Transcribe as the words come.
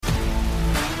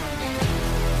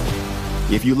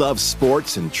If you love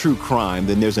sports and true crime,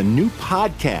 then there's a new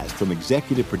podcast from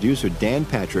executive producer Dan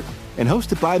Patrick and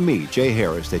hosted by me, Jay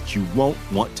Harris, that you won't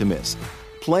want to miss.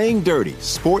 Playing Dirty: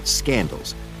 Sports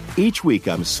Scandals. Each week,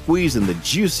 I'm squeezing the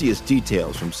juiciest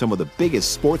details from some of the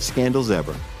biggest sports scandals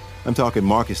ever. I'm talking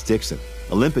Marcus Dixon,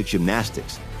 Olympic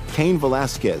gymnastics, Cain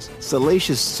Velasquez,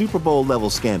 salacious Super Bowl-level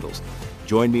scandals.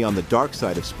 Join me on the dark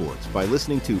side of sports by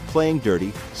listening to Playing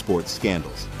Dirty: Sports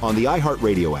Scandals on the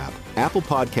iHeartRadio app, Apple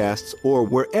Podcasts, or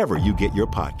wherever you get your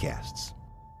podcasts.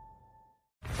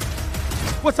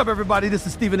 What's up, everybody? This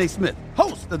is Stephen A. Smith,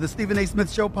 host of the Stephen A.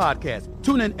 Smith Show podcast.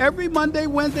 Tune in every Monday,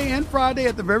 Wednesday, and Friday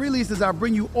at the very least as I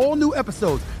bring you all new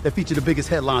episodes that feature the biggest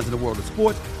headlines in the world of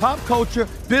sports, pop culture,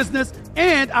 business,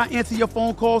 and I answer your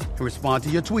phone calls and respond to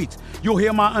your tweets. You'll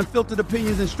hear my unfiltered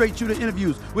opinions and straight-shooter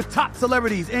interviews with top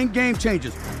celebrities and game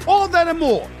changers. All that and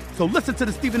more. So listen to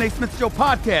the Stephen A. Smith Show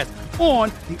podcast on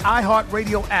the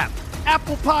iHeartRadio app,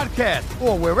 Apple Podcasts,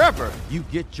 or wherever you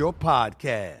get your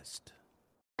podcast.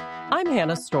 I'm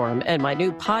Hannah Storm, and my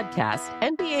new podcast,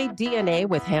 NBA DNA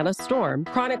with Hannah Storm,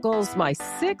 chronicles my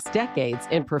 6 decades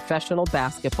in professional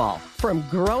basketball. From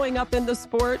growing up in the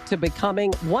sport to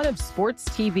becoming one of sports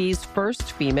TV's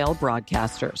first female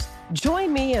broadcasters.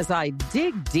 Join me as I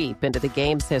dig deep into the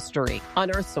game's history,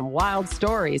 unearth some wild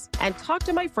stories, and talk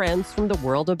to my friends from the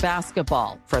world of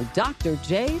basketball, from Dr.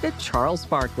 J to Charles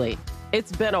Barkley.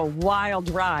 It's been a wild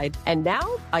ride, and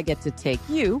now I get to take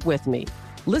you with me.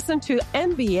 Listen to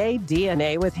NBA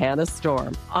DNA with Hannah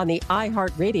Storm on the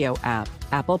iHeartRadio app,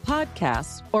 Apple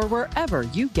Podcasts, or wherever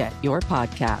you get your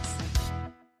podcasts.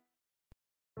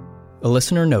 A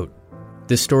listener note: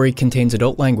 this story contains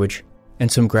adult language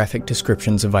and some graphic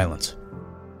descriptions of violence.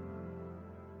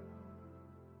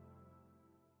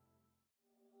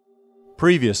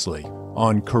 Previously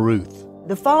on Caruth.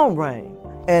 The phone rang,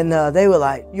 and they were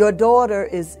like, "Your daughter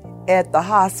is at the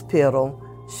hospital.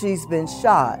 She's been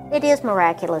shot." It is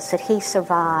miraculous that he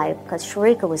survived because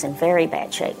Sharika was in very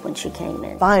bad shape when she came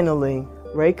in. Finally,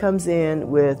 Ray comes in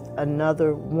with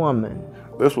another woman.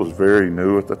 This was very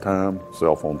new at the time,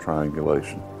 cell phone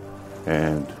triangulation,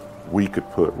 and we could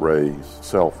put Ray's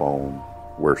cell phone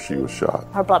where she was shot.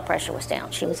 Her blood pressure was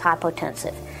down. She was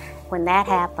hypotensive. When that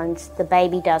happens, the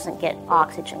baby doesn't get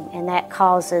oxygen, and that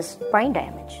causes brain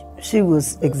damage. She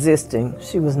was existing.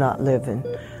 She was not living.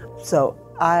 So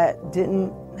I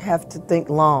didn't have to think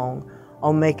long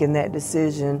on making that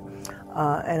decision.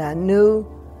 And I knew,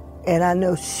 and I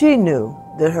know she knew,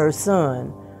 that her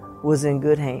son was in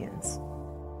good hands.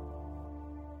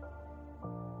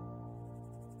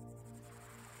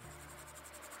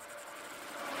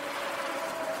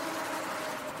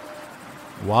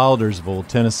 Wildersville,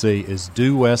 Tennessee is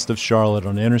due west of Charlotte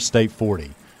on Interstate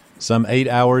 40, some 8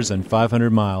 hours and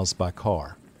 500 miles by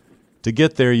car. To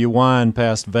get there, you wind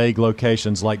past vague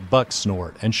locations like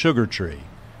Bucksnort and Sugar Tree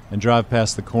and drive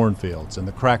past the cornfields and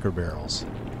the Cracker Barrels.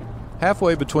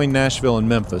 Halfway between Nashville and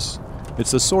Memphis,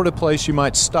 it's the sort of place you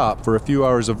might stop for a few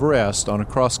hours of rest on a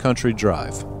cross-country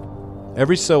drive.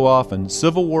 Every so often,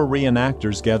 Civil War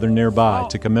reenactors gather nearby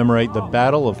to commemorate the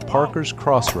Battle of Parker's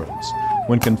Crossroads,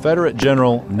 when Confederate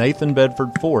General Nathan Bedford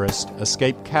Forrest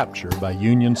escaped capture by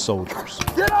Union soldiers.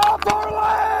 Get off our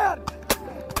land!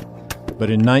 But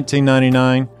in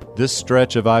 1999, this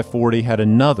stretch of I-40 had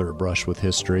another brush with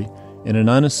history in an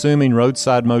unassuming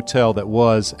roadside motel that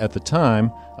was, at the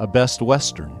time, a Best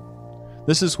Western.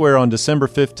 This is where on December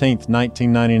 15,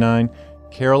 1999,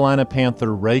 Carolina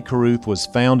Panther Ray Caruth was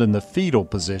found in the fetal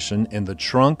position in the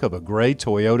trunk of a gray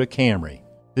Toyota Camry,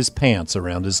 his pants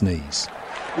around his knees.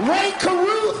 Ray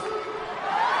Caruth,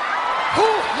 who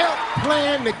helped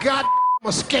plan the goddamn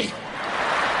escape?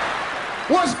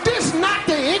 Was this not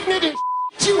the ignorant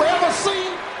you ever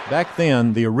seen? Back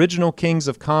then, the original kings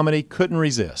of comedy couldn't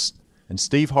resist, and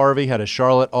Steve Harvey had a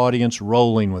Charlotte audience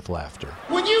rolling with laughter.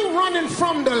 When you running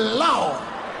from the law,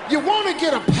 you want to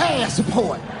get a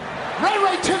passport.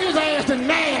 Ray took his ass to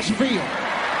Nashville.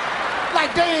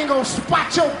 Like they ain't gonna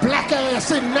spot your black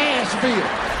ass in Nashville.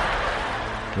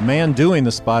 The man doing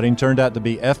the spotting turned out to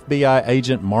be FBI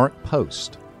agent Mark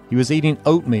Post. He was eating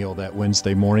oatmeal that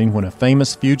Wednesday morning when a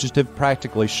famous fugitive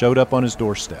practically showed up on his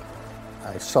doorstep.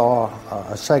 I saw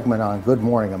a segment on Good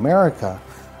Morning America.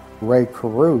 Ray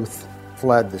Caruth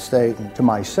fled the state, and to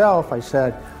myself, I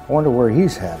said, I wonder where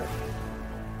he's headed.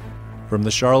 From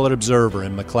the Charlotte Observer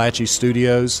in McClatchy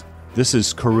Studios, this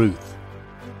is Caruth.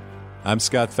 I'm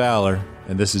Scott Fowler,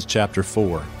 and this is Chapter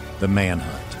 4, The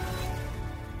Manhunt.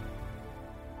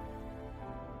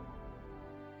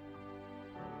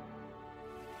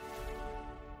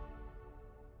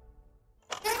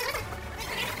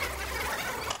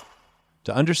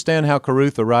 To understand how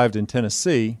Caruth arrived in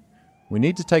Tennessee, we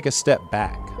need to take a step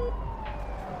back.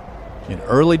 In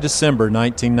early December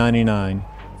 1999,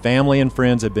 family and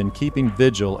friends had been keeping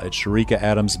vigil at Shericka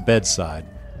Adams' bedside.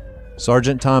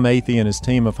 Sergeant Tom Athey and his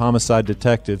team of homicide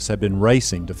detectives had been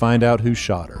racing to find out who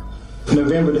shot her.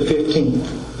 November the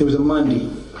 15th. It was a Monday.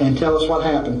 And tell us what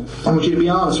happened. I want you to be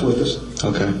honest with us.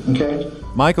 Okay?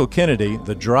 Michael Kennedy,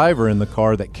 the driver in the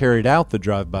car that carried out the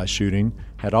drive-by shooting,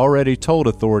 had already told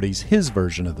authorities his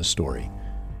version of the story.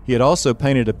 He had also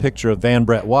painted a picture of Van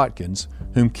Brett Watkins,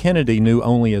 whom Kennedy knew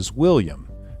only as William,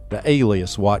 the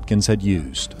alias Watkins had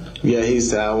used. Yeah, he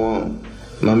said, I want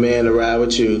my man to ride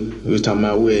with you. We was talking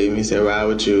about William. He said, ride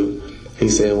with you. He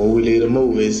said, when we leave the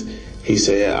movies, he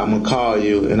said, I'm going to call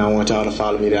you, and I want y'all to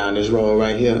follow me down this road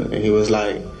right here. And he was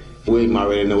like, William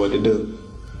already know what to do.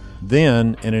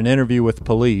 Then, in an interview with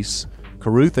police,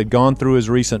 Carruth had gone through his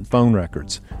recent phone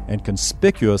records and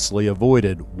conspicuously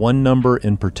avoided one number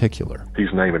in particular.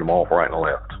 He's naming them off right and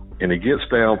left. And he gets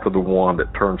down to the one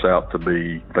that turns out to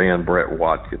be Van Brett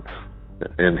Watkins.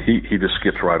 And he just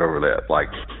skips right over that, like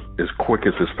as quick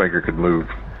as his finger could move.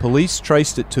 Police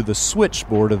traced it to the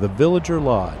switchboard of the Villager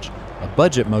Lodge, a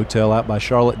budget motel out by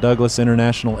Charlotte Douglas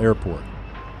International Airport.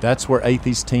 That's where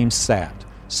Athey's team sat,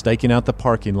 staking out the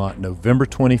parking lot November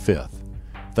 25th,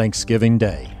 Thanksgiving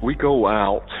Day. We go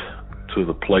out to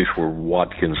the place where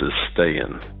Watkins is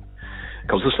staying,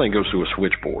 because this thing goes through a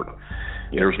switchboard.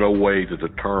 There's no way to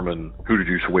determine who did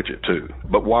you switch it to.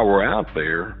 But while we're out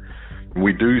there,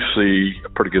 we do see a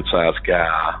pretty good-sized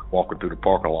guy walking through the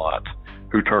parking lot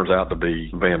who turns out to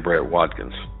be Van Brett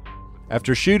Watkins.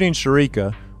 After shooting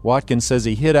Shericka, Watkins says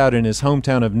he hid out in his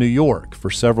hometown of New York for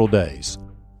several days.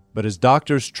 But as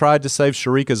doctors tried to save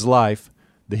Shericka's life,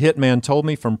 the hitman told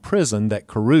me from prison that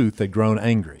Carruth had grown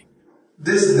angry.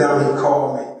 This dummy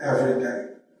called me every day.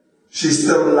 She's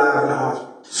still alive in the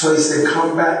hospital. So he said,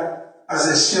 come back. I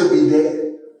said, she'll be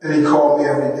dead. And he called me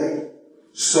every day.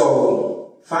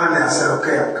 So finally I said,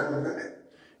 okay, I'm coming back.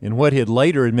 In what he'd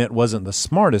later admit wasn't the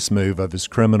smartest move of his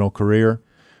criminal career,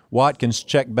 Watkins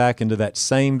checked back into that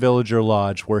same Villager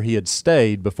Lodge where he had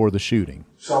stayed before the shooting.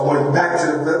 So I went back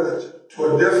to the village,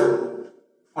 to a different room,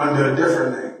 under a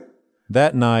different name.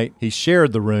 That night, he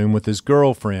shared the room with his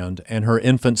girlfriend and her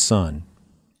infant son.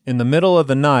 In the middle of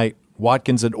the night,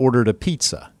 Watkins had ordered a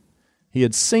pizza. He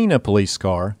had seen a police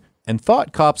car and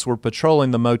thought cops were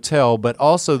patrolling the motel, but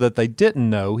also that they didn't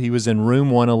know he was in room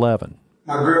 111.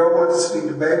 My girl went to sleep,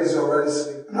 the baby's already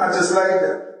asleep. And I just laid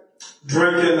there,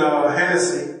 drinking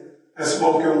Hennessy and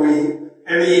smoking weed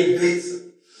and eating pizza.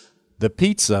 The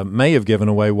pizza may have given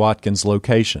away Watkins'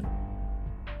 location.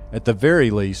 At the very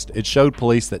least, it showed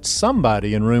police that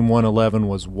somebody in room 111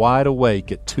 was wide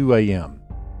awake at 2 a.m.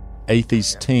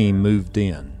 Athey's team moved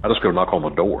in. I just go knock on the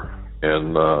door,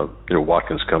 and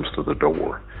Watkins comes to the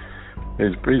door.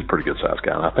 He's a pretty good-sized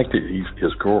guy, and I think that he's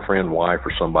his girlfriend, wife,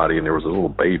 or somebody, and there was a little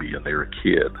baby in there, a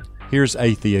kid. Here's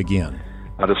Athey again.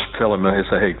 I just tell him, I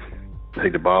say, hey,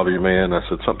 hate to bother you, man. I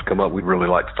said, something come up, we'd really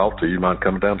like to talk to you. You mind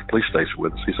coming down to the police station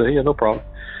with us? He said, yeah, no problem.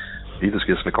 He just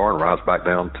gets in the car and rides back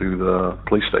down to the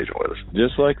police station with us.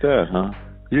 Just like that, huh?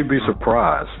 You'd be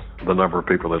surprised the number of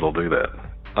people that'll do that.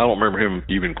 I don't remember him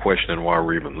even questioning why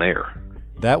we're even there.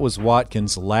 That was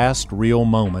Watkins' last real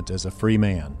moment as a free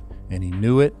man, and he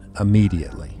knew it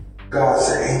immediately. God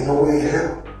said, ain't no way in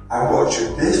hell. I brought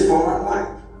you this far in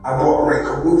life. I brought Ray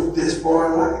Carruth this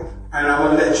far in life. And I'm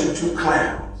going to let you two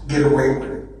clowns get away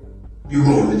with it. You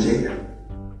going to jail.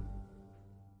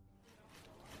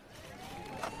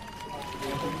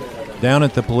 Down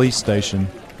at the police station,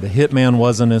 the hitman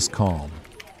wasn't as calm.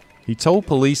 He told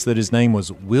police that his name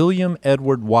was William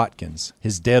Edward Watkins,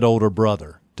 his dead older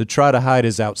brother, to try to hide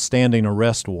his outstanding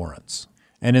arrest warrants.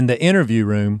 And in the interview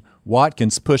room,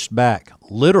 Watkins pushed back,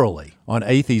 literally, on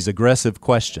Athey's aggressive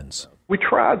questions. We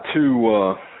tried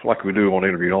to, like we do on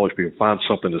interviewing all these people, find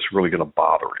something that's really going to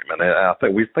bother him.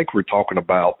 And we think we're talking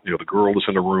about, the girl that's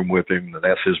in the room with him, and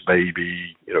that's his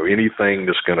baby, anything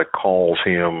that's going to cause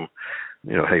him,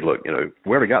 hey, look,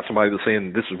 we already got somebody that's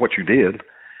saying this is what you did.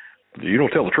 You don't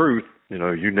tell the truth,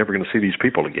 you're never going to see these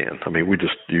people again. I mean, we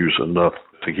just use enough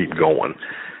to keep going.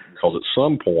 Because at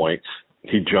some point,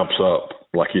 he jumps up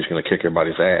like he's going to kick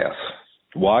everybody's ass.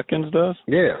 Watkins does?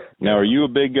 Yeah. Now, are you a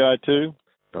big guy, too?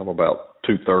 I'm about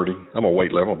 230. I'm a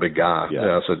weight level, I'm a big guy.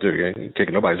 Yeah, I said, dude, you ain't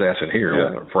kicking nobody's ass in here. Yeah.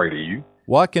 I'm not afraid of you.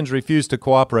 Watkins refused to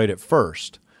cooperate at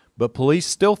first, but police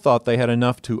still thought they had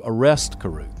enough to arrest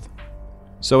Carruth.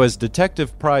 So as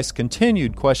Detective Price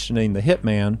continued questioning the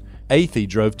hitman, Athey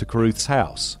drove to Carruth's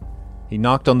house. He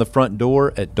knocked on the front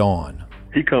door at dawn.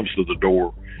 He comes to the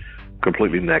door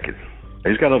completely naked.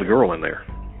 He's got another girl in there.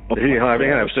 He didn't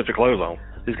have such a clothes on.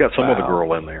 He's got some other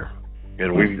girl in there.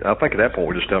 And I think at that point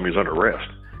we just tell him he's under arrest.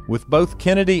 With both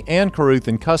Kennedy and Carruth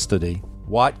in custody,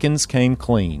 Watkins came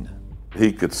clean.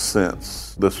 He could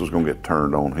sense this was going to get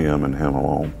turned on him and him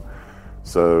alone.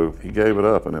 So he gave it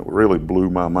up, and it really blew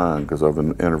my mind because I've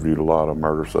interviewed a lot of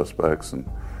murder suspects, and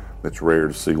it's rare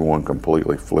to see one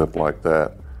completely flip like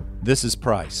that. This is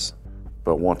Price.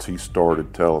 But once he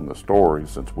started telling the story,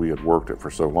 since we had worked it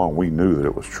for so long, we knew that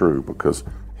it was true because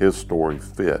his story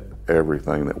fit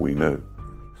everything that we knew.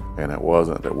 And it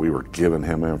wasn't that we were giving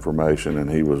him information and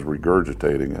he was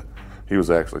regurgitating it. He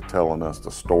was actually telling us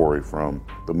the story from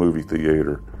the movie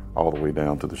theater all the way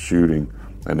down to the shooting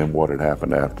and then what had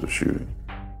happened after the shooting.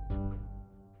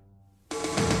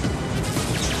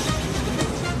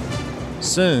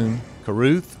 Soon,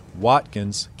 Carruth,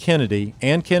 Watkins, Kennedy,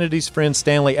 and Kennedy's friend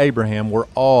Stanley Abraham were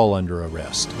all under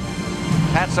arrest.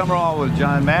 Pat Summerall with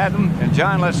John Madden. And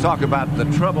John, let's talk about the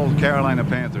troubled Carolina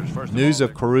Panthers. First News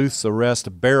of Carruth's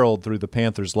arrest barreled through the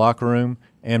Panthers' locker room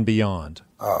and beyond.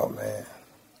 Oh, man.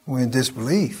 We're in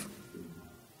disbelief.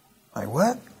 Like,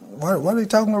 what? What are they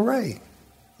talking to Ray?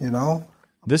 You know?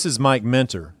 This is Mike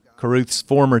Minter, Carruth's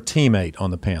former teammate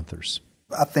on the Panthers.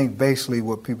 I think basically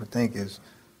what people think is,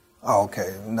 oh,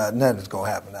 okay, nothing's going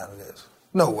to happen out of this.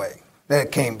 No way.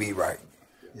 That can't be right.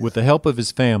 With the help of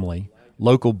his family,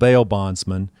 local bail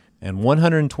bondsman, and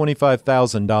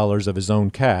 $125,000 of his own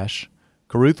cash,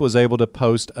 Carruth was able to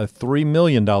post a $3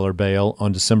 million bail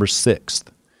on December 6th.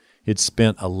 He'd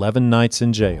spent 11 nights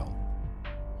in jail.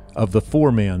 Of the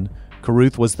 4 men,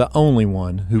 Carruth was the only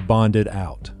one who bonded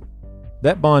out.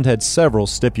 That bond had several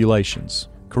stipulations.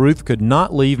 Carruth could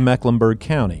not leave Mecklenburg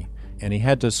County, and he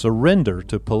had to surrender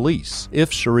to police if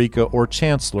Sharika or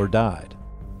Chancellor died.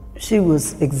 She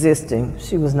was existing,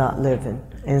 she was not living.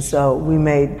 And so I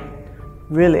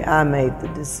made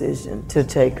the decision to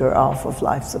take her off of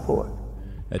life support.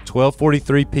 At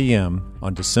 12:43 p.m.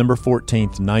 on December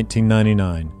 14th,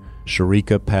 1999,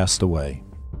 Sharika passed away.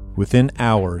 Within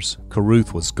hours,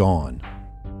 Carruth was gone.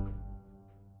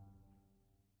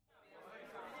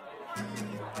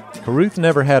 Carruth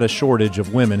never had a shortage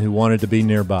of women who wanted to be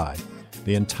nearby.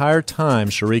 The entire time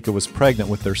Sharika was pregnant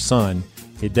with their son,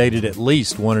 he dated at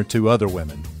least 1 or 2 other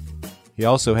women. He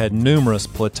also had numerous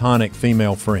platonic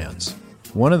female friends.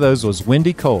 One of those was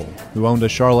Wendy Cole, who owned a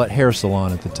Charlotte hair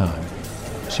salon at the time.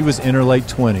 She was in her late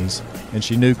 20s, and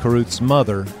she knew Carruth's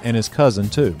mother and his cousin,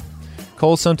 too.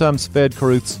 Cole sometimes fed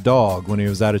Carruth's dog when he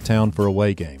was out of town for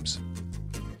away games.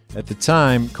 At the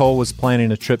time, Cole was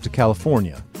planning a trip to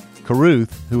California.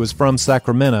 Carruth, who was from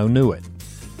Sacramento, knew it.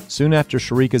 Soon after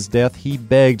Sharika's death, he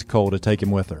begged Cole to take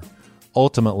him with her.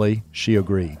 Ultimately, she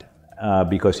agreed.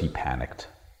 Because he panicked.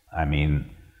 I mean,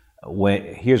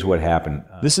 here's what happened.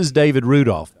 This is David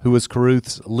Rudolph, who was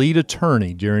Carruth's lead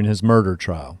attorney during his murder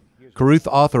trial. Carruth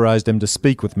authorized him to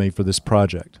speak with me for this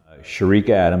project.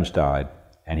 Sharika Adams died,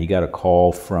 and he got a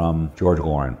call from George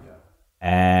Lauren.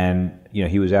 And,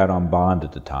 he was out on bond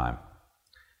at the time.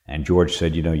 And George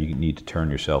said, you need to turn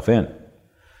yourself in.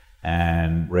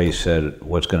 And Ray said,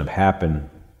 what's going to happen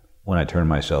when I turn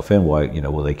myself in? Why,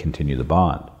 will they continue the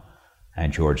bond?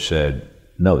 And George said,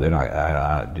 no, they're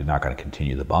not going to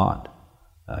continue the bond.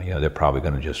 They're probably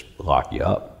going to just lock you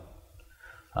up.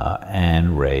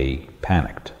 And Ray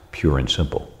panicked, pure and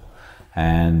simple.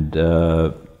 And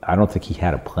I don't think he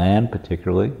had a plan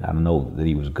particularly. I don't know that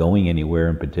he was going anywhere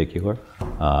in particular.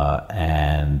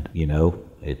 And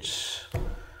it's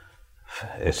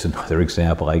another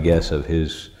example, I guess, of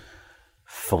his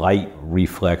flight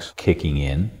reflex kicking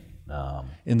in.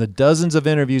 In the dozens of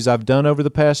interviews I've done over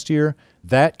the past year,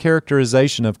 that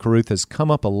characterization of Carruth has come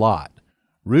up a lot.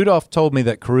 Rudolph told me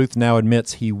that Carruth now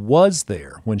admits he was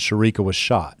there when Sharika was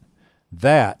shot.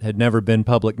 That had never been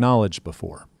public knowledge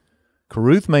before.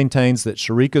 Carruth maintains that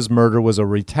Sharika's murder was a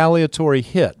retaliatory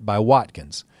hit by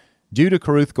Watkins, due to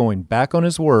Carruth going back on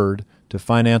his word to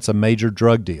finance a major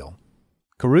drug deal.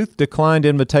 Carruth declined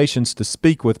invitations to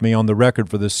speak with me on the record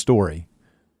for this story,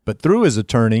 but through his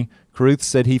attorney, Carruth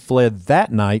said he fled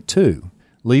that night too,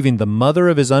 leaving the mother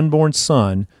of his unborn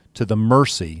son to the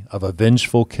mercy of a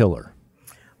vengeful killer.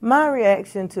 My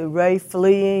reaction to Ray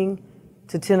fleeing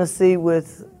to Tennessee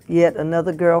with yet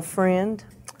another girlfriend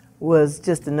was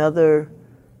just another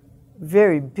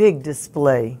very big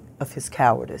display of his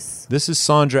cowardice. This is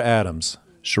Sandra Adams,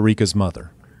 Sharika's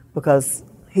mother. Because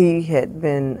he had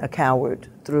been a coward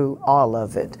through all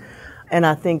of it. And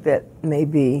I think that may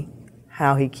be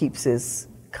how he keeps his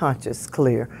conscience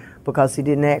clear, because he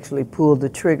didn't actually pull the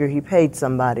trigger. He paid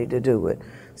somebody to do it.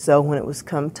 So when it was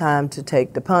come time to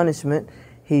take the punishment,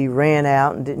 he ran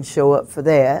out and didn't show up for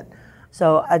that.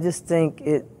 So I just think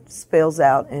it spells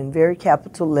out in very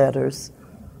capital letters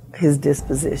his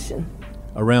disposition.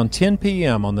 Around 10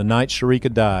 p.m. on the night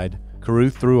Sharika died,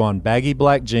 Carruth threw on baggy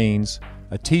black jeans,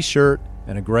 a t-shirt,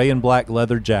 and a gray and black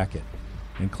leather jacket,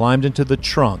 and climbed into the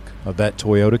trunk of that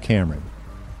Toyota Camry.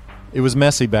 It was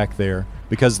messy back there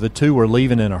because the two were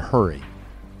leaving in a hurry.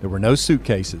 There were no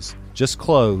suitcases, just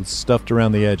clothes stuffed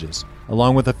around the edges,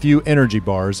 along with a few energy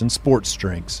bars and sports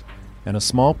drinks, and a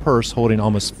small purse holding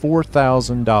almost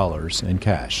 $4,000 in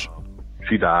cash.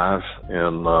 She dies,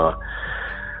 and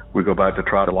we go back to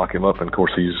try to lock him up, and of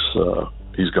course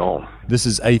he's gone. This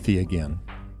is Athey again.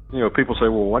 You know, people say,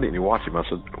 well, why didn't you watch him? I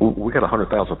said, well, we got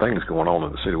 100,000 things going on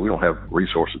in the city. We don't have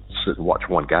resources to sit and watch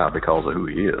one guy because of who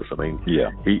he is. I mean,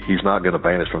 he's not going to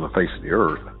vanish from the face of the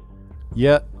earth.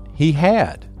 Yet, he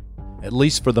had, at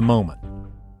least for the moment.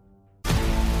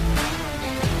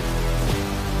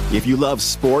 If you love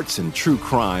sports and true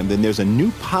crime, then there's a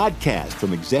new podcast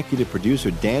from executive producer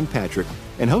Dan Patrick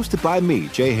and hosted by me,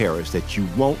 Jay Harris, that you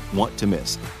won't want to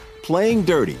miss. Playing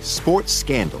Dirty: Sports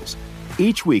Scandals.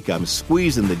 Each week, I'm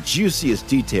squeezing the juiciest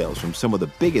details from some of the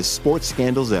biggest sports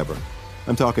scandals ever.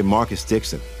 I'm talking Marcus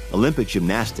Dixon, Olympic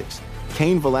gymnastics,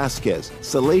 Cain Velasquez,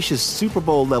 salacious Super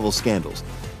Bowl-level scandals.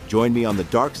 Join me on the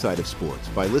dark side of sports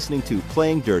by listening to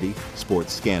Playing Dirty: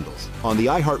 Sports Scandals on the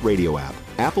iHeartRadio app,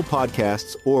 Apple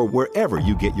Podcasts, or wherever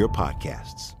you get your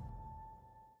podcasts.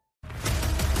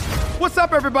 What's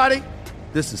up, everybody?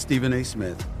 This is Stephen A.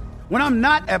 Smith. When I'm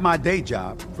not at my day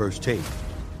job, First Take,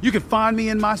 you can find me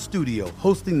in my studio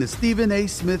hosting the Stephen A.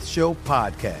 Smith Show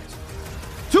podcast.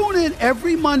 Tune in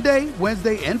every Monday,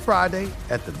 Wednesday, and Friday,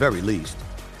 at the very least,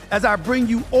 as I bring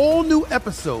you all new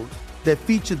episodes that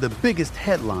feature the biggest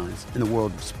headlines in the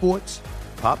world of sports,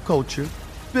 pop culture,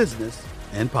 business,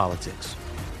 and politics.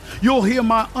 You'll hear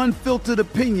my unfiltered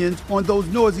opinions on those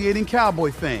nauseating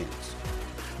Cowboy fans,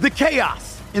 the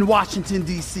chaos in Washington,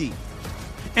 D.C.,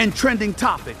 and trending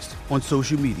topics on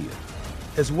social media,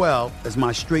 as well as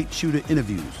my straight shooter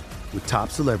interviews with top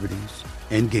celebrities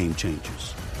and game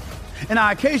changers. And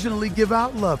I occasionally give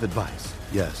out love advice.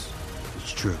 Yes,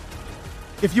 it's true.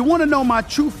 If you want to know my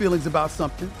true feelings about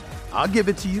something, I'll give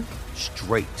it to you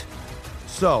straight.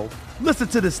 So listen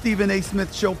to the Stephen A.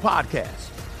 Smith Show podcast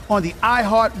on the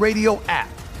iHeartRadio app,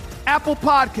 Apple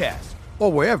Podcasts,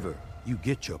 or wherever you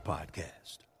get your podcast.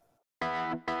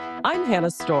 I'm Hannah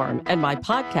Storm, and my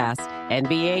podcast,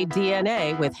 NBA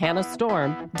DNA with Hannah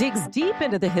Storm, digs deep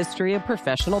into the history of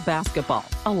professional basketball,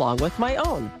 along with my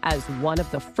own, as one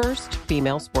of the first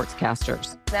female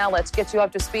sportscasters. Now let's get you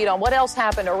up to speed on what else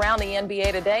happened around the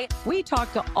NBA today. We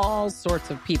talk to all sorts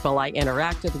of people I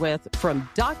interacted with, from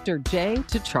Dr. J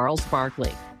to Charles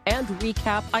Barkley, and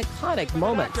recap iconic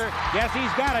moments. Yes,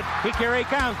 he's got it. Here he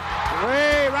comes.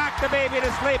 Way rock the baby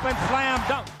to sleep and slam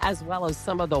dunk. As well as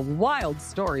some of the wild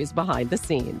stories behind the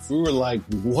scenes. We were like,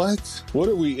 what? What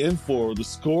are we in for? The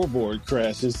scoreboard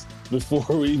crashes before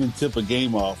we even tip a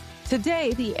game off.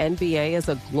 Today, the NBA is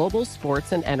a global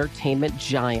sports and entertainment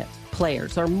giant.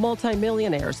 Players are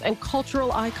multimillionaires and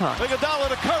cultural icons. Iguodala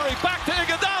to Curry, back to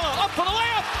Iguodala, up for the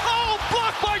layup. Oh,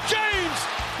 blocked by James.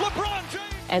 LeBron James.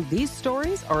 And these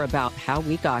stories are about how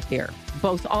we got here,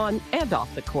 both on and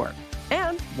off the court.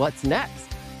 And what's next?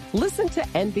 Listen to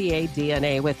NBA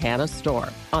DNA with Hannah Storm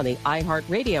on the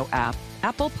iHeartRadio app,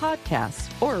 Apple Podcasts,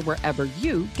 or wherever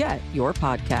you get your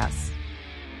podcasts.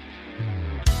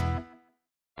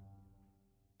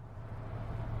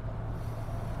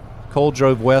 Cole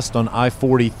drove west on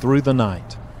I-40 through the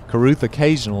night. Carruth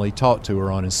occasionally talked to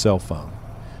her on his cell phone.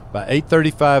 By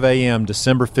 8:35 a.m.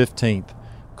 December 15th,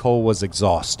 Cole was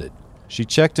exhausted. She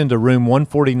checked into room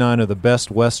 149 of the Best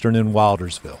Western in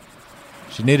Wildersville.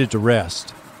 She needed to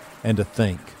rest and to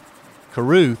think.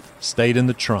 Carruth stayed in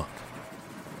the trunk.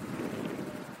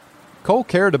 Cole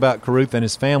cared about Carruth and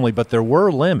his family, but there were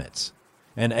limits,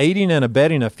 and aiding and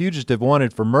abetting a fugitive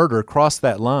wanted for murder crossed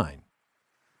that line.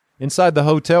 Inside the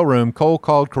hotel room, Cole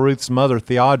called Carruth's mother,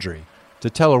 Theodry, to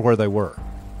tell her where they were.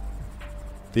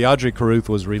 Theodry Carruth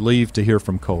was relieved to hear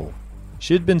from Cole.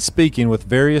 She had been speaking with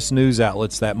various news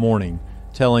outlets that morning,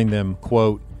 telling them,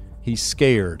 quote, "He's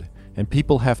scared, and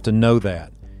people have to know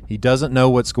that. He doesn't know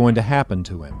what's going to happen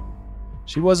to him."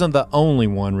 She wasn't the only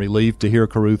one relieved to hear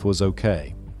Carruth was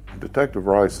okay. Detective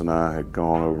Rice and I had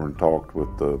gone over and talked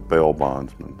with the bail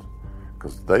bondsmen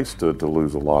because they stood to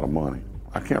lose a lot of money.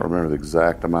 I can't remember the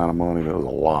exact amount of money, but it was a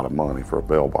lot of money for a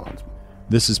bail bondsman.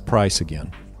 This is Price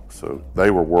again. So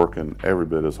they were working every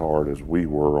bit as hard as we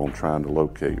were on trying to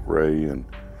locate Ray. And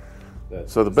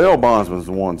so the bail bondsmen,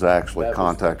 the ones actually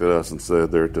contacted us and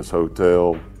said they're at this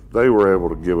hotel. They were able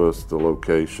to give us the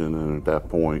location, and at that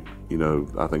point, you know,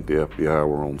 I think the FBI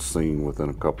were on scene within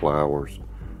a couple of hours,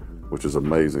 which is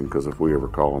amazing because if we ever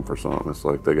call them for something, it's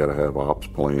like they got to have ops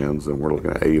plans, and we're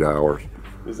looking at 8 hours.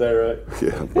 Is that right?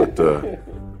 Yeah, but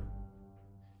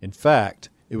In fact,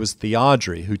 it was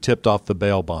Theodry who tipped off the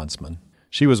bail bondsman.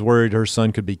 She was worried her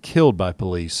son could be killed by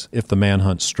police if the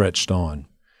manhunt stretched on.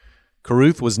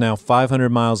 Carruth was now 500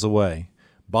 miles away.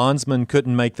 Bondsman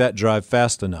couldn't make that drive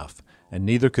fast enough, and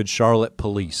neither could Charlotte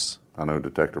police. I know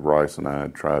Detective Rice and I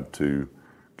had tried to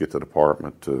get the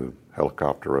department to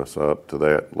helicopter us up to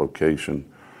that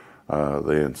location.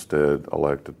 They instead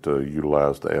elected to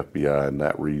utilize the FBI in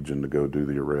that region to go do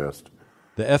the arrest.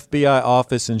 The FBI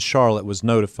office in Charlotte was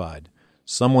notified.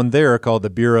 Someone there called the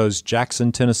Bureau's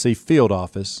Jackson, Tennessee field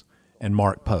office and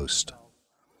Mark Post.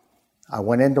 I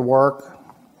went into work,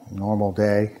 normal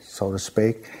day, so to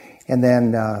speak, and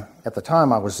then at the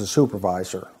time I was the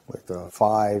supervisor with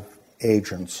 5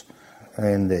 agents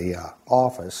in the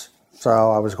office.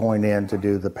 So I was going in to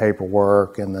do the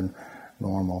paperwork and the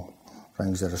normal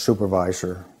things that a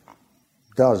supervisor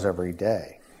does every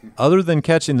day. Other than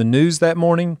catching the news that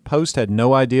morning, Post had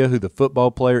no idea who the football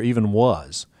player even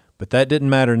was. But that didn't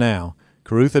matter now.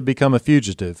 Carruth had become a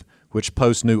fugitive, which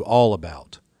Post knew all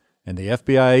about. And the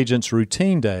FBI agent's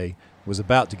routine day was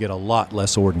about to get a lot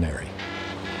less ordinary.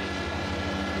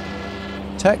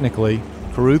 Technically,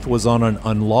 Carruth was on an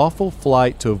unlawful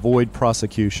flight to avoid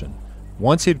prosecution.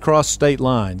 Once he'd crossed state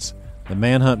lines, the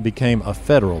manhunt became a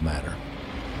federal matter.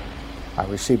 I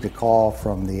received a call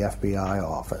from the FBI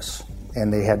office,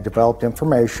 and they had developed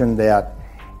information that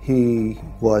he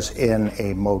was in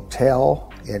a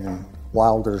motel in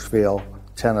Wildersville,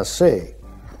 Tennessee,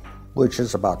 which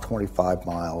is about 25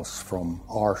 miles from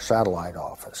our satellite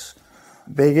office.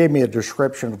 They gave me a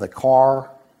description of the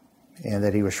car and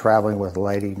that he was traveling with a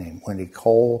lady named Wendy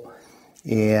Cole,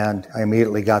 and I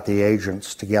immediately got the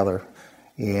agents together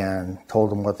and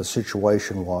told them what the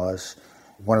situation was.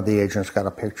 One of the agents got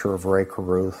a picture of Ray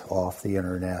Carruth off the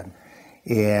internet,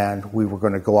 and we were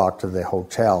going to go out to the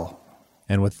hotel.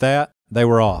 And with that, they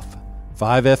were off.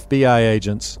 5 FBI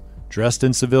agents, dressed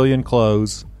in civilian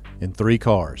clothes, in 3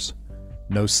 cars.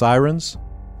 No sirens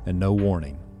and no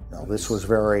warning. Now, this was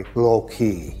very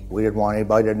low-key. We didn't want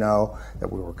anybody to know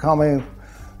that we were coming,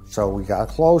 so we got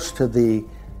close to the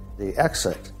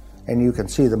exit, and you can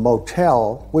see the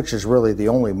motel, which is really the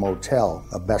only motel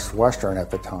of Best Western at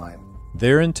the time.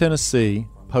 There in Tennessee,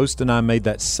 Post and I made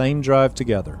that same drive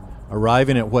together,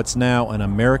 arriving at what's now an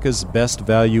America's Best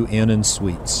Value Inn and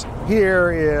Suites.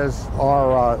 Here is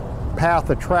our path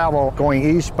of travel going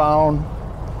eastbound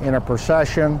in a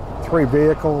procession, 3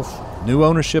 vehicles. New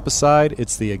ownership aside,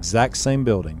 it's the exact same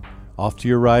building. Off to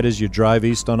your right as you drive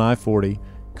east on I-40,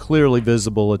 clearly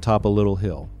visible atop a little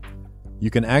hill.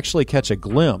 You can actually catch a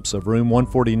glimpse of room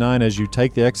 149 as you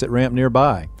take the exit ramp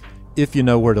nearby, if you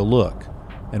know where to look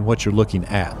and what you're looking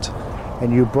at.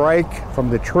 And you break from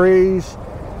the trees,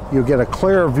 you get a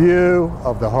clear view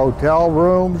of the hotel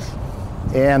rooms,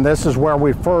 and this is where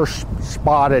we first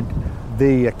spotted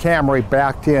the Camry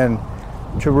backed in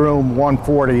to room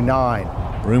 149.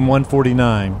 Room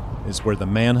 149 is where the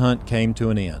manhunt came to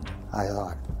an end. I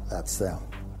thought, that's them.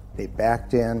 They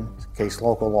backed in in case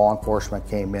local law enforcement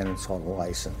came in and saw the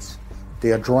license. The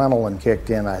adrenaline kicked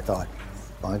in. I thought,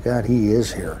 my God, he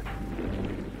is here.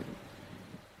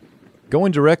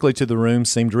 Going directly to the room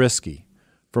seemed risky.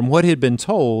 From what he'd been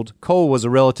told, Cole was a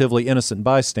relatively innocent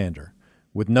bystander.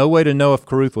 With no way to know if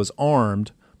Carruth was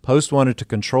armed, Post wanted to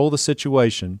control the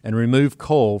situation and remove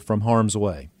Cole from harm's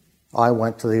way. I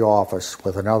went to the office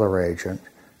with another agent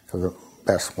to the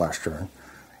Best Western.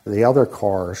 The other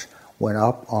cars went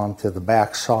up onto the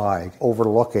back side,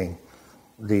 overlooking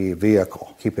the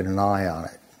vehicle, keeping an eye on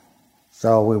it.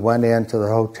 So we went into the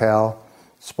hotel,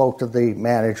 spoke to the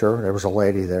manager. There was a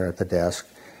lady there at the desk,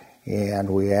 and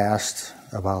we asked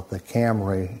about the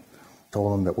Camry,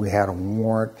 told them that we had a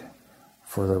warrant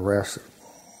for the arrest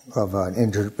of an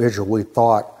individual we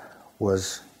thought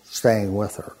was staying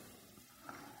with her.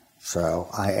 So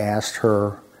I asked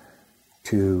her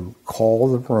to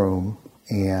call the room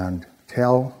and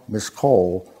tell Miss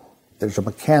Cole there's a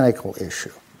mechanical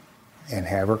issue and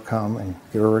have her come and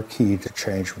give her a key to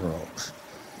change rooms.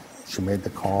 She made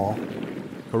the call.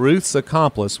 Carruth's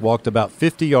accomplice walked about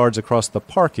 50 yards across the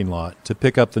parking lot to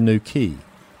pick up the new key,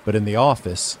 but in the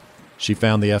office, she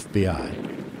found the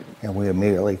FBI. And we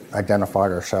immediately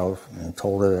identified ourselves and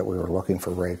told her that we were looking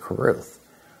for Ray Carruth.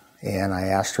 And I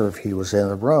asked her if he was in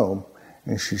the room,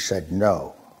 and she said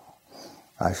no.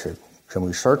 I said, can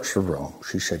we search the room?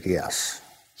 She said yes.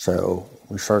 So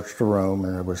we searched the room,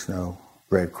 and there was no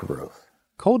Ray Carruth.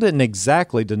 Cole didn't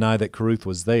exactly deny that Carruth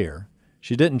was there.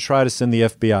 She didn't try to send the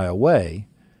FBI away,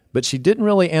 but she didn't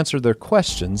really answer their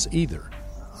questions either.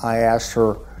 I asked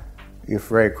her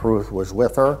if Ray Carruth was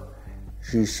with her.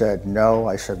 She said no.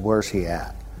 I said, where's he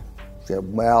at?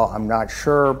 said, well, I'm not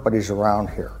sure, but he's around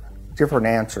here. Different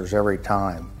answers every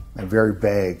time, and very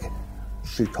vague.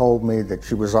 She told me that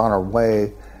she was on her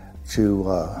way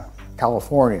to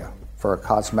California for a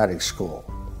cosmetic school.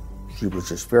 She was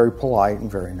just very polite and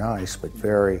very nice, but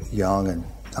very young and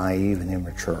naive and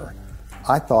immature.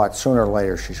 I thought sooner or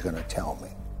later she's going to tell me.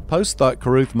 Post thought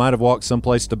Carruth might have walked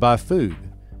someplace to buy food.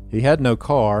 He had no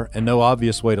car and no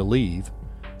obvious way to leave,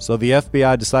 so the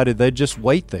FBI decided they'd just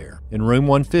wait there in room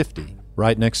 150,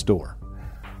 right next door.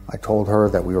 I told her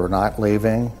that we were not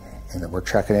leaving and that we're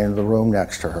checking into the room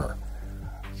next to her.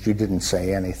 She didn't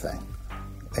say anything.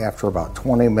 After about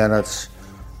 20 minutes,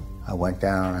 I went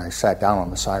down and I sat down on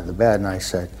the side of the bed and I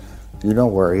said, you know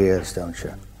where he is, don't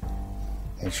you?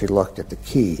 And she looked at the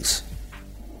keys.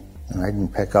 And I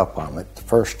didn't pick up on it the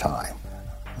first time.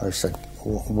 I said,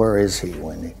 where is he,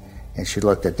 Wendy? And she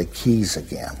looked at the keys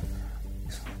again.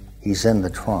 He's in the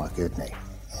trunk, isn't he?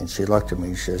 And she looked at me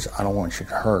and she says, I don't want you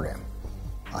to hurt him.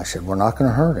 I said, we're not going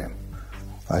to hurt him.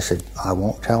 I said, I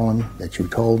won't tell him that you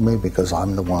told me because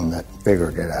I'm the one that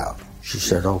figured it out. She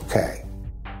said, okay.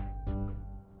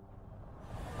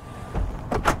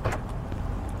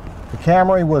 The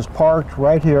Camry was parked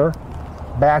right here,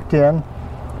 backed in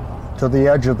to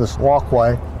the edge of this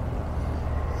walkway,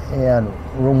 and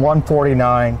room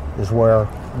 149 is where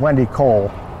Wendy Cole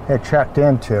had checked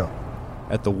into.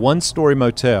 At the one-story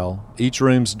motel, each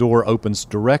room's door opens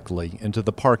directly into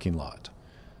the parking lot.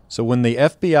 So when the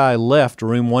FBI left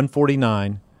room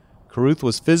 149, Carruth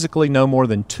was physically no more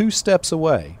than 2 steps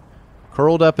away,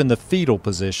 curled up in the fetal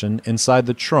position inside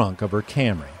the trunk of her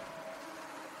Camry.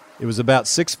 It was about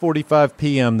 6:45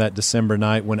 p.m. that December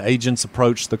night when agents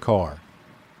approached the car.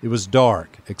 It was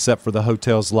dark, except for the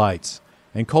hotel's lights,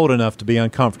 and cold enough to be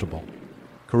uncomfortable.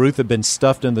 Carruth had been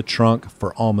stuffed in the trunk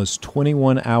for almost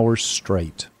 21 hours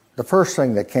straight. The first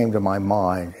thing that came to my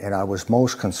mind, and I was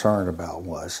most concerned about,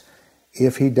 was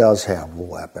if he does have a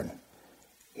weapon,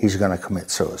 he's going to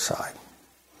commit suicide.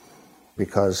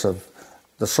 Because of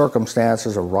the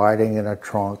circumstances of riding in a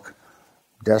trunk,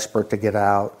 desperate to get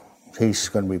out, he's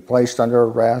going to be placed under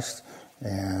arrest,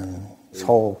 and his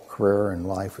whole career and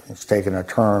life is taking a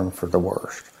turn for the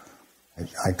worst.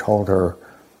 I told her,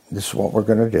 this is what we're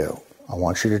going to do. I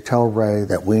want you to tell Ray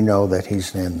that we know that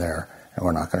he's in there and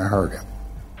we're not going to hurt him.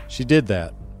 She did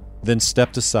that, then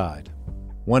stepped aside.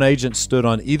 One agent stood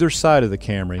on either side of the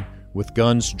Camry with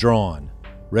guns drawn,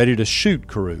 ready to shoot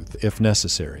Carruth if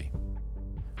necessary.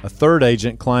 A third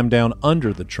agent climbed down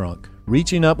under the trunk,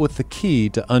 reaching up with the key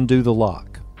to undo the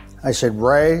lock. I said,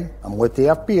 Ray, I'm with the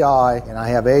FBI and I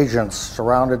have agents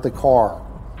surrounded the car.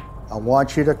 I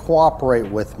want you to cooperate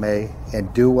with me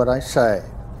and do what I say.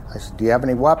 I said, do you have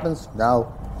any weapons?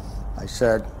 No. I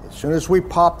said, as soon as we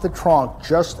pop the trunk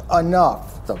just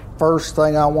enough, the first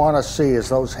thing I want to see is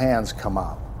those hands come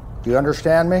out. Do you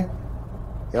understand me?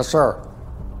 Yes, sir.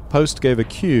 Post gave a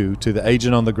cue to the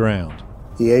agent on the ground.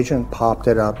 The agent popped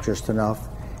it up just enough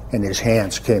and his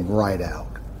hands came right out.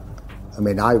 I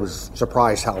mean, I was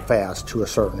surprised how fast, to a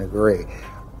certain degree.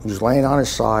 He was laying on his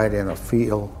side in a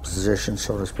fetal position,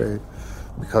 so to speak.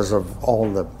 Because of all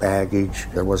the baggage,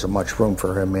 there wasn't much room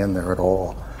for him in there at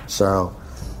all. So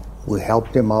we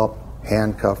helped him up,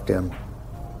 handcuffed him,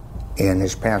 and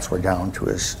his pants were down to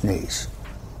his knees.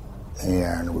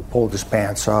 And we pulled his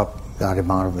pants up, got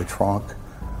him out of the trunk.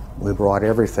 We brought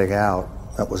everything out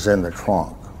that was in the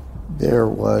trunk. There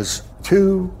was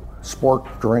 2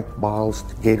 sport drink bottles,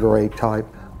 Gatorade type.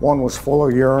 One was full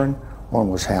of urine, one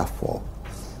was half full.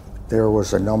 There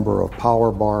was a number of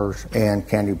power bars and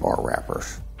candy bar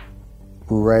wrappers.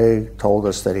 Ray told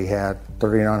us that he had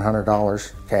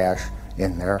 $3,900 cash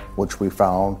in there, which we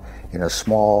found in a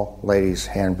small lady's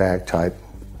handbag type.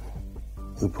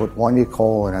 We put Wendy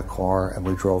Cole in a car and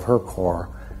we drove her car,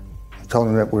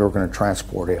 telling him that we were going to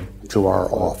transport him to our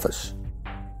office.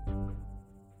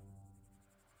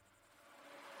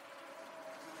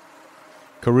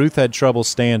 Carruth had trouble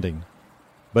standing,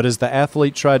 but as the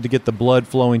athlete tried to get the blood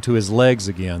flowing to his legs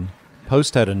again,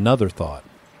 Post had another thought.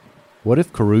 What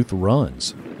if Carruth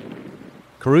runs?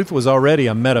 Carruth was already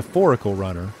a metaphorical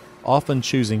runner, often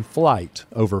choosing flight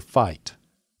over fight.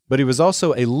 But he was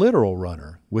also a literal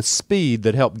runner with speed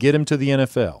that helped get him to the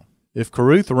NFL. If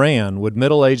Carruth ran, would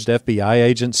middle-aged FBI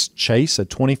agents chase a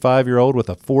 25-year-old with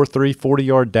a 4.3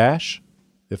 40-yard dash?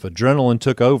 If adrenaline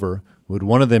took over, would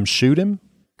one of them shoot him?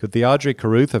 Could Theodric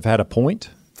Carruth have had a point?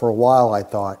 For a while I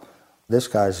thought, this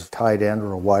guy's a tight end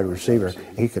or a wide receiver.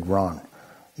 He could run.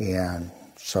 And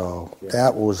so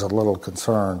that was a little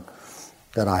concern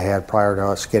that I had prior to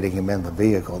us getting him in the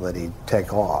vehicle, that he'd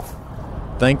take off.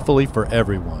 Thankfully for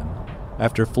everyone,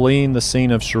 after fleeing the scene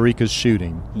of Sharika's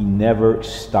shooting, he never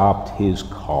stopped his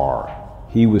car.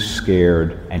 He was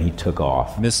scared and he took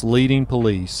off. Misleading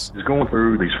police. He's going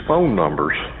through these phone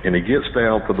numbers, and he gets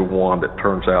down to the one that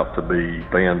turns out to be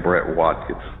Van Brett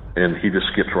Watkins, and he just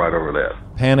skips right over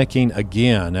that. Panicking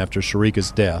again after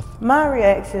Sharika's death. My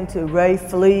reaction to Ray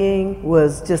fleeing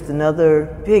was just another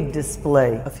big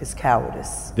display of his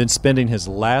cowardice. Then spending his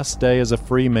last day as a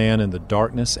free man in the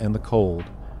darkness and the cold,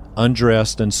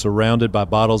 undressed and surrounded by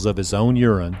bottles of his own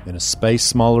urine in a space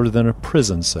smaller than a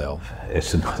prison cell.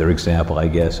 It's another example, I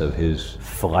guess, of his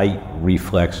flight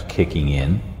reflex kicking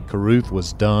in. Carruth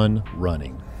was done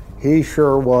running. He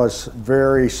sure was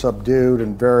very subdued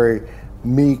and very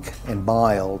meek and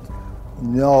mild.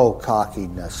 No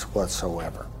cockiness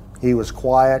whatsoever. He was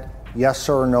quiet. Yes,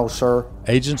 sir, no, sir.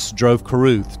 Agents drove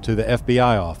Carruth to the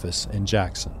FBI office in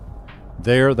Jackson.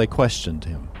 There, they questioned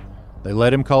him. They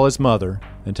let him call his mother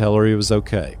and tell her he was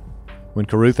okay. When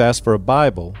Carruth asked for a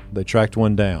Bible, they tracked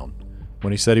one down.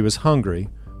 When he said he was hungry,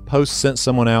 Post sent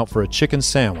someone out for a chicken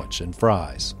sandwich and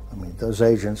fries. I mean, those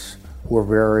agents were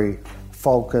very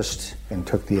focused and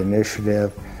took the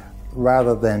initiative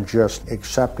rather than just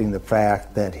accepting the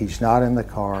fact that he's not in the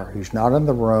car, he's not in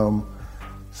the room,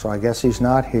 so I guess he's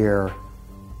not here,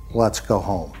 let's go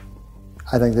home.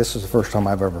 I think this is the first time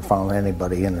I've ever found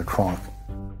anybody in the trunk.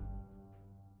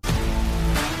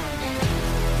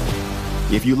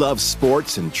 If you love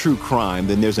sports and true crime,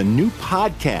 then there's a new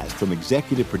podcast from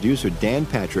executive producer Dan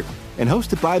Patrick and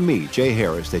hosted by me, Jay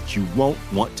Harris, that you won't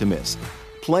want to miss.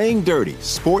 Playing Dirty: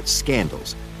 Sports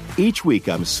Scandals. Each week,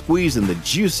 I'm squeezing the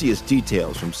juiciest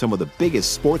details from some of the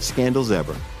biggest sports scandals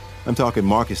ever. I'm talking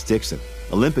Marcus Dixon,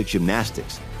 Olympic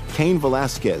gymnastics, Cain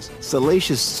Velasquez,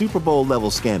 salacious Super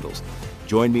Bowl-level scandals.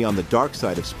 Join me on the dark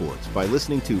side of sports by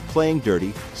listening to Playing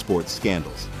Dirty: Sports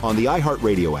Scandals on the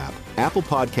iHeartRadio app, Apple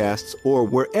Podcasts, or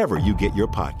wherever you get your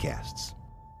podcasts.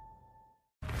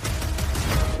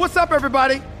 What's up,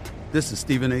 everybody? This is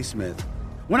Stephen A. Smith.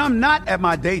 When I'm not at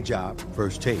my day job,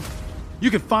 First Take, you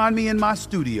can find me in my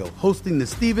studio hosting the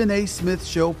Stephen A. Smith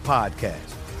Show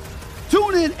podcast.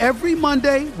 Tune in every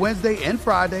Monday, Wednesday, and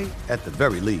Friday, at the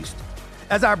very least,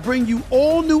 as I bring you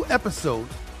all new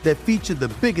episodes that feature the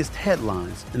biggest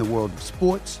headlines in the world of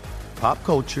sports, pop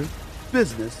culture,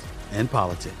 business, and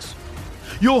politics.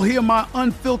 You'll hear my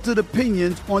unfiltered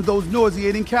opinions on those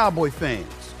nauseating Cowboy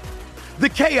fans, the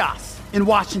chaos in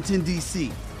Washington,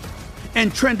 D.C.,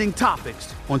 and trending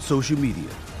topics on social media,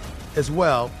 as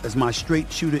well as my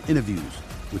straight shooter interviews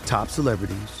with top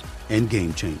celebrities and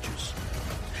game changers.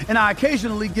 And I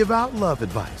occasionally give out love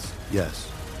advice.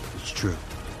 Yes, it's true.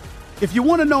 If you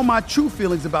want to know my true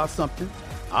feelings about something,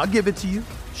 I'll give it to you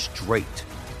straight.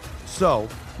 So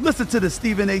listen to the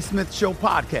Stephen A. Smith Show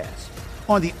podcast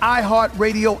on the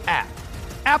iHeartRadio app,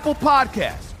 Apple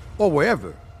Podcasts, or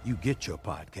wherever you get your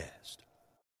podcast.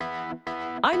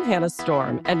 I'm Hannah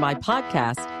Storm, and my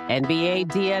podcast, NBA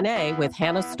DNA with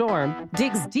Hannah Storm,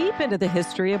 digs deep into the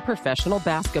history of professional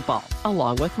basketball,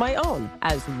 along with my own,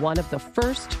 as one of the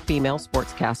first female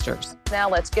sportscasters. Now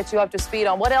let's get you up to speed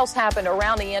on what else happened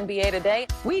around the NBA today.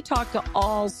 We talked to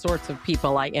all sorts of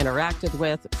people I interacted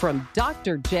with, from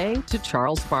Dr. J to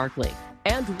Charles Barkley,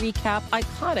 and recap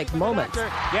iconic moments.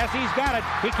 Yes, he's got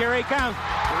it. Here he comes.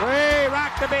 Ray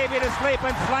rocked the baby to sleep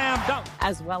and slam dunk.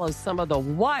 As well as some of the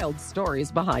wild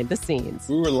stories behind the scenes.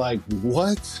 We were like,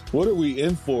 what? What are we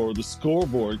in for? The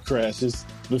scoreboard crashes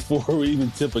before we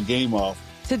even tip a game off.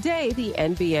 Today, the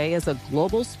NBA is a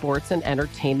global sports and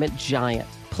entertainment giant.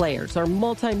 Players are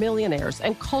multimillionaires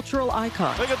and cultural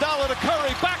icons. Iguodala to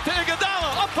Curry, back to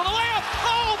Iguodala, up for the layup.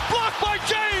 Oh, blocked by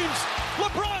James.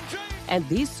 LeBron James. And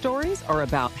these stories are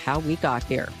about how we got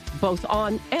here, both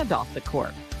on and off the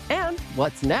court. And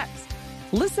what's next?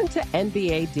 Listen to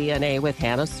NBA DNA with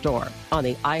Hannah Storm on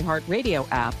the iHeartRadio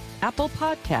app, Apple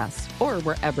Podcasts, or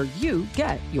wherever you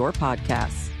get your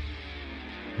podcasts.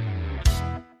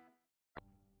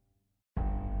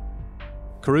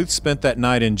 Carruth spent that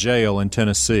night in jail in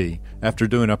Tennessee after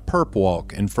doing a perp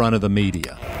walk in front of the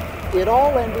media. It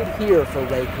all ended here for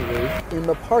Ray Carruth, in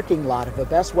the parking lot of a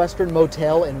Best Western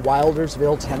Motel in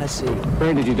Wildersville, Tennessee.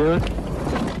 Ray, did you do it?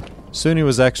 Soon he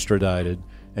was extradited,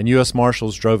 and U.S.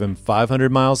 Marshals drove him 500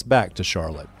 miles back to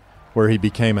Charlotte, where he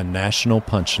became a national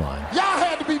punchline. Y'all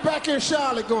had to be back in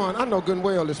Charlotte going, I know good and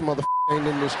well this motherfucker ain't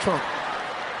in this trunk.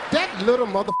 That little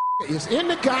motherfucker is in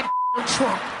the goddamn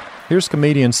trunk. Here's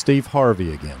comedian Steve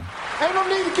Harvey again. Ain't no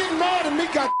need to get mad at me,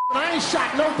 goddamn. I ain't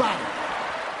shot nobody.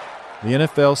 The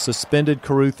NFL suspended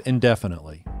Carruth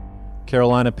indefinitely.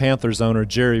 Carolina Panthers owner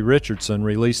Jerry Richardson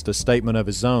released a statement of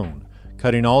his own,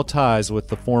 cutting all ties with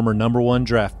the former #1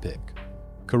 draft pick.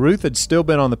 Carruth had still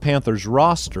been on the Panthers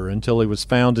roster until he was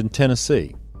found in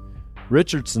Tennessee.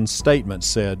 Richardson's statement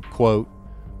said, quote,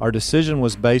 Our decision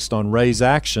was based on Ray's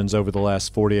actions over the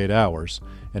last 48 hours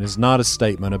and is not a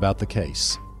statement about the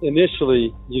case.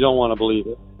 Initially, you don't want to believe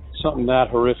it. Something that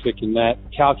horrific and that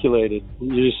calculated.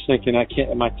 You're just thinking,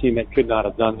 my teammate could not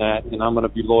have done that, and I'm going to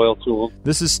be loyal to him.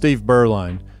 This is Steve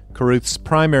Berline, Caruth's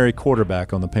primary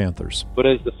quarterback on the Panthers. But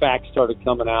as the facts started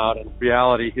coming out and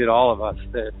reality hit all of us,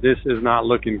 that this is not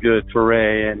looking good for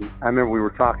Ray. And I remember we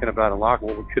were talking about in locker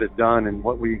what we could have done and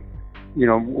what we,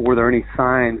 were there any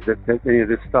signs that any of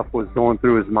this stuff was going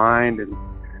through his mind? And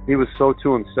he was so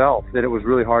to himself that it was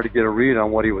really hard to get a read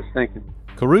on what he was thinking.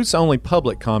 Caruth's only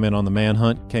public comment on the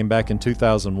manhunt came back in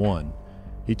 2001.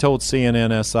 He told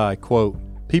CNN-SI, quote,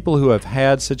 "People who have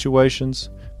had situations,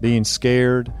 being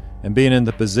scared, and being in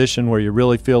the position where you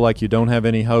really feel like you don't have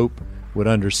any hope would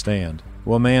understand.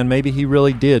 Well, man, maybe he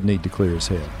really did need to clear his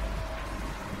head."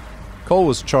 Cole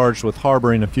was charged with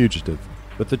harboring a fugitive,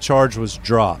 but the charge was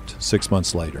dropped 6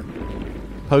 months later.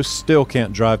 Post still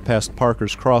can't drive past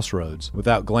Parker's Crossroads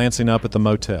without glancing up at the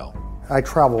motel. I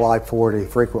travel I-40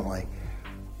 frequently.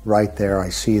 Right there, I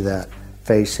see that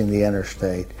facing the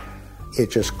interstate. It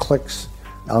just clicks.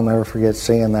 I'll never forget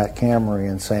seeing that Camry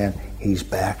and saying, he's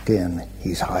backed in,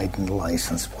 he's hiding the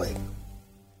license plate.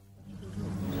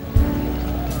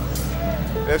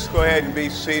 Let's go ahead and be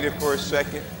seated for a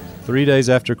second. 3 days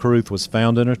after Caruth was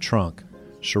found in a trunk,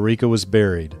 Sharika was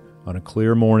buried on a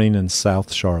clear morning in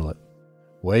South Charlotte.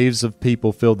 Waves of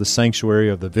people filled the sanctuary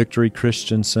of the Victory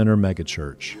Christian Center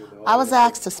megachurch. I was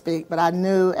asked to speak, but I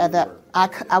knew that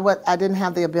I didn't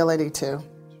have the ability to.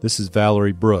 This is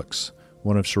Valerie Brooks,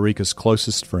 one of Sharika's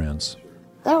closest friends.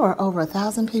 There were over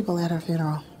 1,000 people at her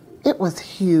funeral. It was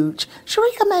huge.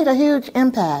 Sharika made a huge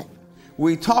impact.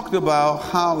 We talked about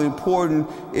how important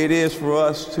it is for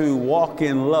us to walk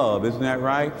in love, isn't that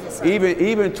right? Yes,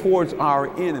 even towards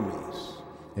our enemies.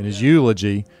 In his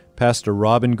eulogy, Pastor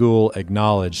Robin Gould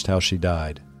acknowledged how she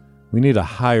died. "We need a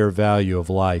higher value of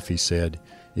life," he said,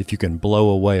 "if you can blow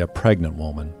away a pregnant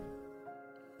woman."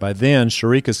 By then,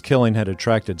 Sharika's killing had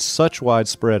attracted such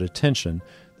widespread attention,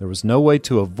 there was no way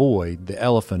to avoid the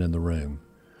elephant in the room,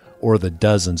 or the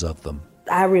dozens of them.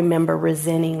 I remember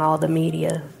resenting all the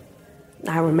media.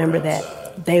 I remember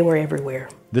that they were everywhere.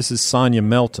 This is Sonia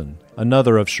Melton,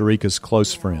 another of Sharika's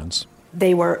close friends.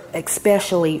 They were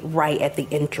especially right at the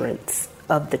entrance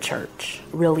of the church,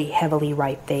 really heavily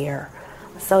right there.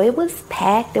 So it was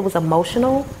packed, it was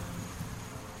emotional.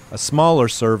 A smaller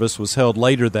service was held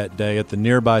later that day at the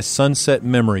nearby Sunset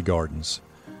Memory Gardens.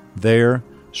 There,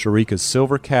 Sharika's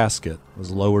silver casket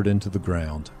was lowered into the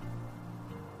ground.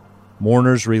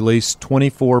 Mourners released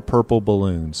 24 purple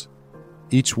balloons.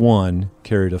 Each one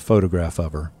carried a photograph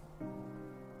of her.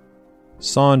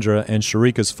 Sandra and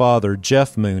Sharika's father,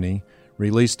 Jeff Mooney,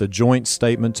 released a joint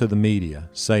statement to the media,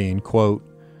 saying, quote,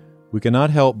 "We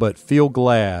cannot help but feel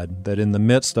glad that in the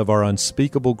midst of our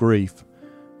unspeakable grief,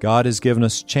 God has given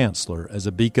us Chancellor as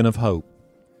a beacon of hope.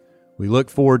 We look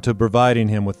forward to providing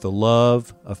him with the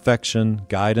love, affection,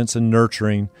 guidance, and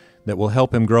nurturing that will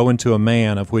help him grow into a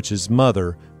man of which his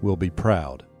mother will be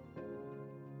proud."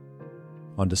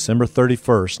 On December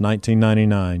 31st,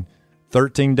 1999,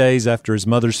 13 days after his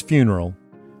mother's funeral,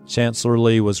 Chancellor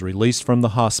Lee was released from the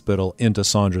hospital into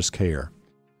Sandra's care.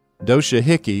 Dosha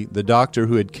Hickey, the doctor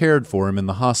who had cared for him in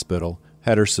the hospital,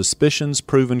 had her suspicions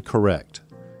proven correct.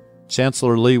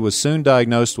 Chancellor Lee was soon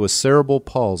diagnosed with cerebral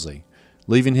palsy,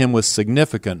 leaving him with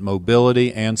significant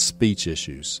mobility and speech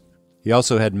issues. He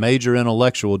also had major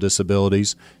intellectual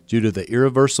disabilities due to the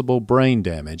irreversible brain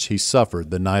damage he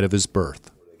suffered the night of his birth.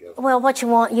 Well, what you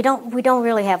want, we don't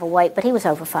really have a weight, but he was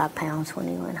over 5 pounds when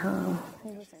he went home.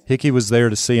 Hickey was there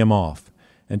to see him off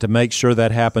and to make sure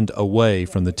that happened away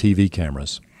from the TV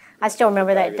cameras. I still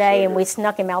remember that day, and we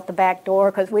snuck him out the back door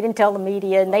because we didn't tell the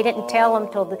media, and they didn't tell him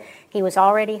till he was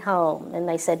already home, and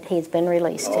they said he's been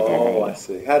released today. Oh, I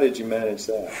see. How did you manage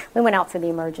that? We went out for the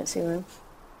emergency room.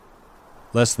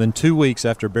 Less than 2 weeks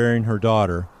after burying her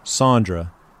daughter,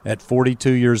 Sandra, at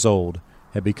 42 years old,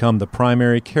 had become the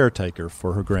primary caretaker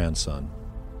for her grandson.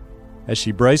 As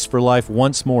she braced for life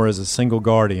once more as a single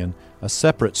guardian, a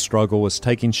separate struggle was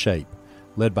taking shape,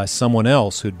 led by someone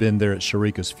else who'd been there at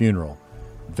Sharika's funeral,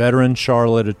 veteran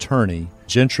Charlotte attorney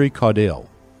Gentry Caudill.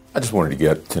 I just wanted to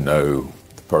get to know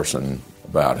the person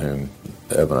about whom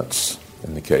the evidence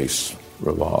in the case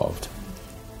revolved.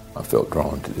 I felt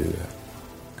drawn to do that.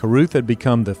 Caruth had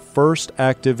become the first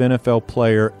active NFL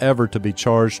player ever to be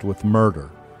charged with murder,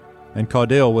 and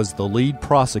Caudill was the lead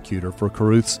prosecutor for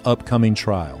Caruth's upcoming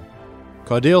trial.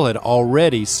 Caudill had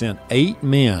already sent 8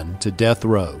 men to death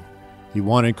row. He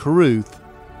wanted Caruth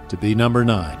to be number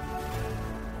 9.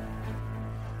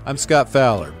 I'm Scott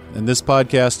Fowler, and this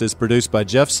podcast is produced by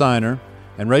Jeff Seiner,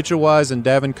 and Rachel Wise and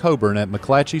Davin Coburn at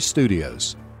McClatchy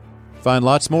Studios. Find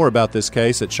lots more about this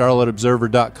case at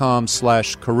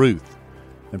charlotteobserver.com/Caruth.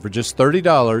 And for just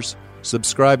 $30,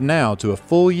 subscribe now to a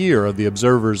full year of the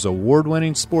Observer's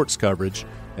award-winning sports coverage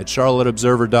at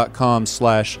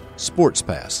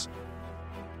charlotteobserver.com/SportsPass.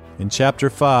 In Chapter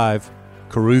 5,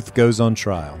 Caruth goes on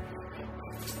trial.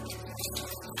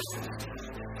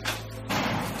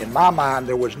 In my mind,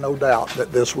 there was no doubt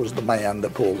that this was the man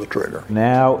that pulled the trigger.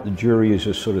 Now the jury is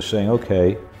just sort of saying,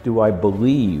 okay, do I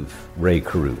believe Ray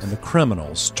Caruth? And the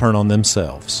criminals turn on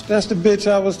themselves. That's the bitch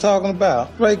I was talking about,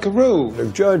 Ray Caruth. The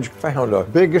judge found the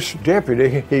biggest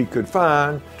deputy he could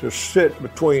find to sit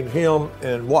between him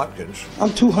and Watkins.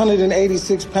 I'm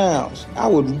 286 pounds. I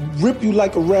would rip you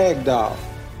like a rag doll.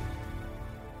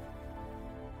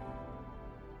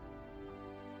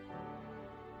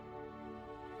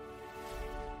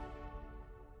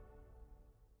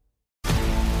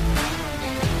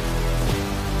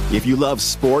 If you love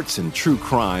sports and true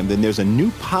crime, then there's a new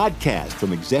podcast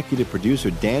from executive producer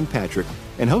Dan Patrick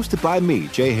and hosted by me,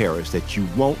 Jay Harris, that you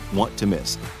won't want to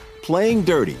miss. Playing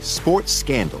Dirty: Sports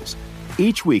Scandals.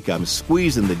 Each week, I'm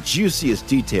squeezing the juiciest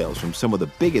details from some of the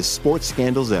biggest sports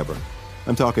scandals ever.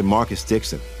 I'm talking Marcus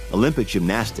Dixon, Olympic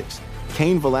gymnastics,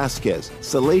 Cain Velasquez,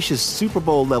 salacious Super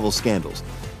Bowl-level scandals.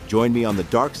 Join me on the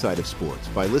dark side of sports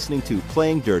by listening to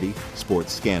Playing Dirty: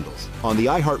 Sports Scandals on the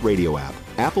iHeartRadio app,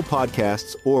 Apple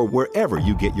Podcasts, or wherever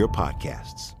you get your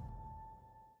podcasts.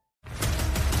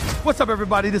 What's up,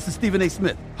 everybody? This is Stephen A.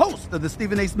 Smith, host of the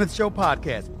Stephen A. Smith Show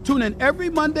podcast. Tune in every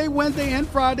Monday, Wednesday, and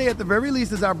Friday at the very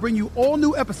least as I bring you all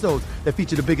new episodes that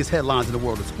feature the biggest headlines in the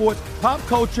world of sports, pop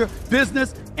culture,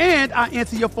 business, and I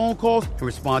answer your phone calls and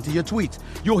respond to your tweets.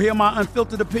 You'll hear my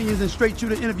unfiltered opinions and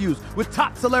straight-shooter interviews with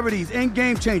top celebrities and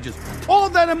game changers. All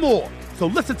that and more. So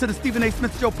listen to the Stephen A.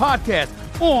 Smith Show podcast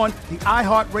on the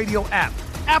iHeartRadio app,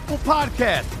 Apple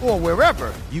Podcasts, or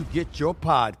wherever you get your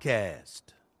podcast.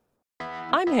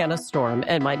 I'm Hannah Storm,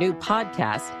 and my new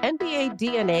podcast, NBA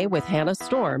DNA with Hannah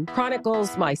Storm,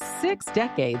 chronicles my 6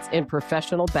 decades in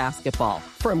professional basketball.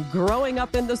 From growing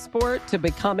up in the sport to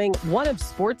becoming one of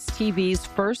sports TV's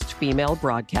first female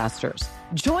broadcasters.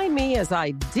 Join me as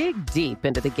I dig deep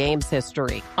into the game's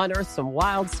history, unearth some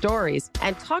wild stories,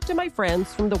 and talk to my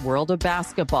friends from the world of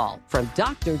basketball, from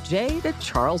Dr. J to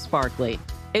Charles Barkley.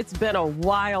 It's been a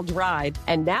wild ride,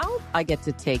 and now I get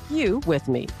to take you with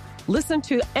me. Listen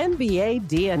to NBA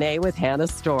DNA with Hannah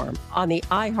Storm on the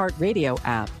iHeartRadio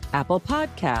app, Apple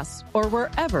Podcasts, or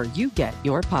wherever you get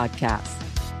your podcasts.